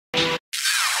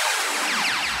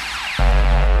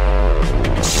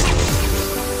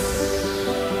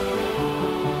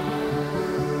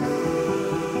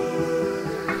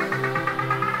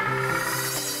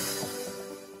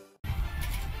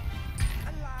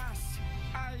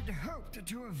hoped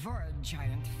to avoid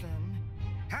Giantfin.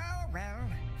 Oh well,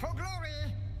 for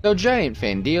glory. So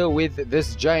Giantfin, deal with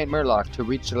this giant murloc to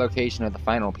reach the location of the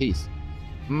final piece.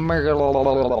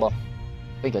 I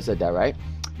think I said that right.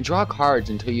 Draw cards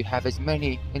until you have as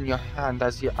many in your hand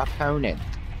as your opponent.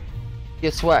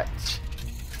 Guess what?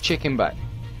 Chicken butt.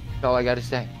 That's all I gotta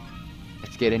say.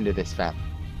 Let's get into this, fam.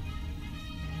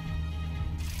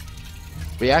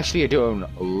 We actually are doing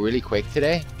really quick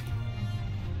today.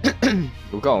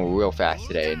 We're going real fast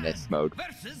today in this mode.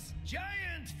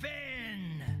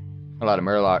 A lot of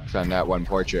murlocs on that one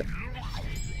portrait.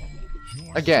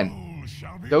 Again,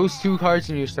 those two cards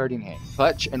in your starting hand,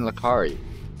 Clutch and Lakari.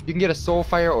 You can get a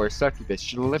Soulfire or a Succubus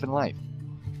to live in life.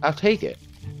 I'll take it.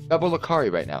 Double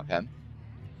Lakari right now, Pam.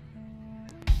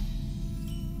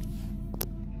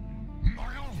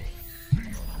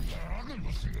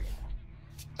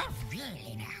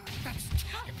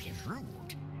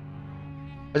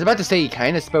 I was about to say he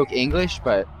kind of spoke English,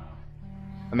 but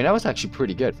I mean that was actually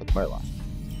pretty good for the Murloc.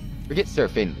 Forget Sir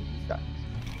Finley, guys.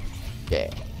 Yeah,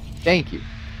 thank you.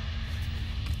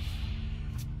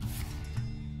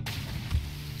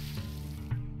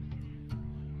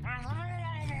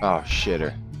 Oh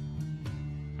shitter.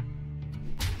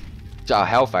 Oh,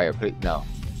 Hellfire, please. No,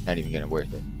 not even gonna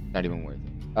worth it. Not even worth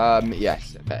it.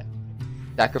 Yes, okay.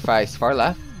 Sacrifice far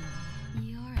left.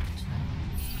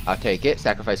 I'll take it.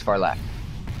 Sacrifice far left.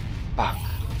 Fuck.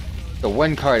 The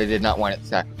one card I did not want it to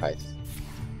sacrifice.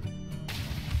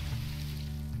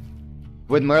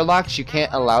 With Murlocs, you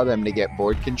can't allow them to get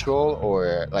board control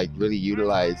or like really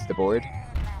utilize the board.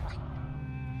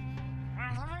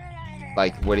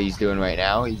 Like what he's doing right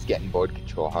now, he's getting board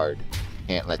control hard.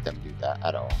 Can't let them do that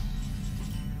at all.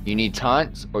 You need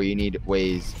taunts or you need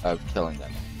ways of killing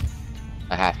them.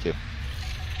 I have to.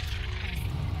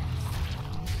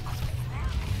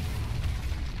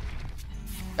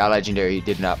 That legendary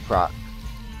did not proc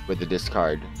with the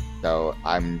discard, so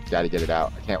I'm gotta get it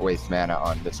out. I can't waste mana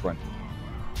on this one.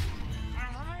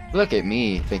 Look at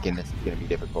me thinking this is gonna be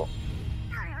difficult.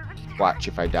 Watch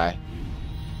if I die.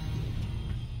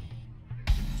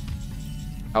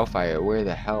 Hellfire, where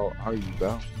the hell are you,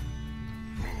 bro?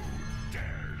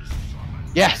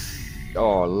 Yes!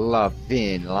 Oh,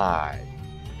 Lovin' Live.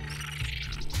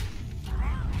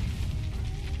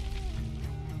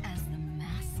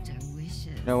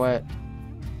 You know what?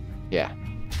 Yeah.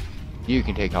 You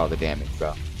can take all the damage,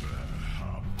 bro.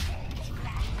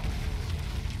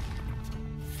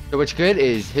 So what's good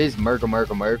is his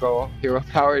Murgle hero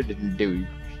power didn't do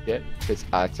shit. Because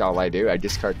that's all I do. I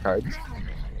discard cards.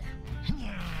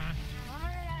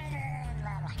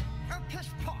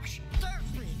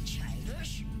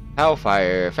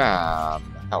 Hellfire fam.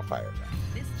 Hellfire fam.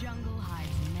 This jungle hides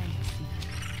many secrets.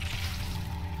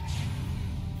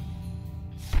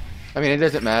 I mean, it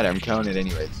doesn't matter. I'm killing it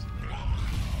anyways.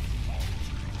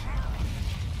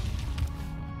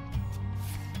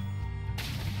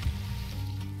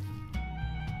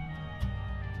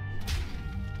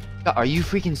 Are you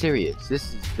freaking serious?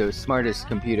 This is the smartest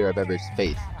computer I've ever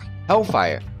faced.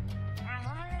 Hellfire.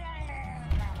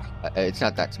 It's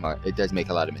not that smart. It does make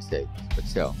a lot of mistakes, but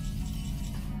still.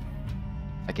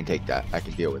 I can take that. I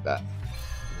can deal with that.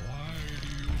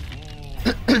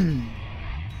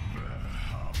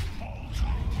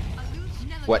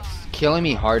 What's killing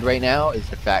me hard right now is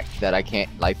the fact that I can't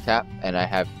life tap and I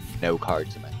have no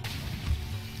cards in my hand.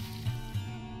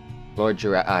 Lord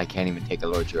Jiraxis. I can't even take a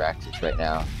Lord Jiraxis right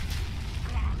now.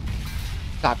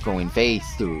 Stop going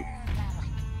face, dude.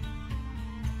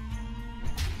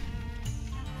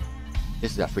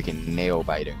 This is a freaking nail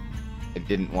biter. I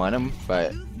didn't want him,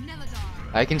 but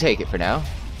I can take it for now.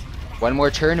 One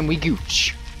more turn and we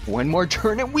gooch. One more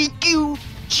turn and we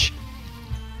gooch.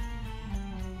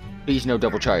 Please no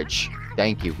double charge.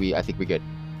 Thank you. I think we're good.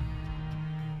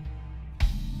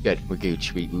 Good. We're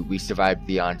gooch. We survived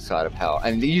the onslaught of hell.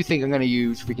 And you think I'm gonna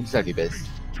use freaking Succubus?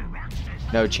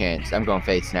 No chance. I'm going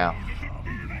face now.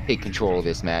 Take control of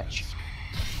this match.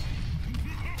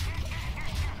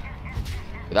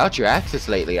 Without your access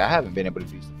lately, I haven't been able to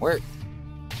do some work.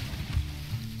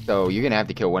 So you're gonna have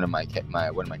to kill one of my two.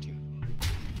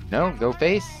 No, go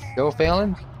face. Go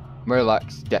Phelan.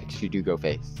 Murloc's decks, you do go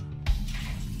face.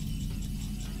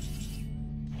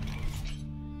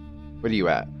 What are you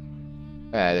at?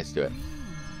 Alright, let's do it.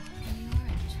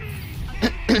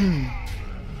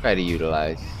 Try to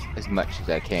utilize as much as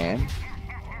I can.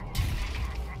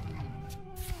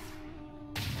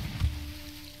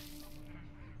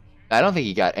 I don't think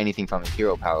he got anything from his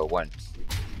hero power once.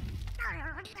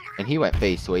 And he went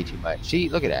face way too much. See,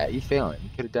 look at that. He's failing. He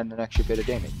could have done an extra bit of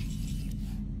damage.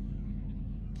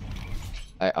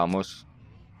 I almost...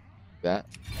 that.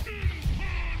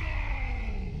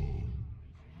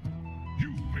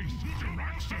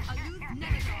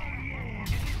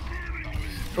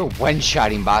 We're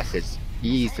one-shotting bosses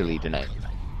easily tonight.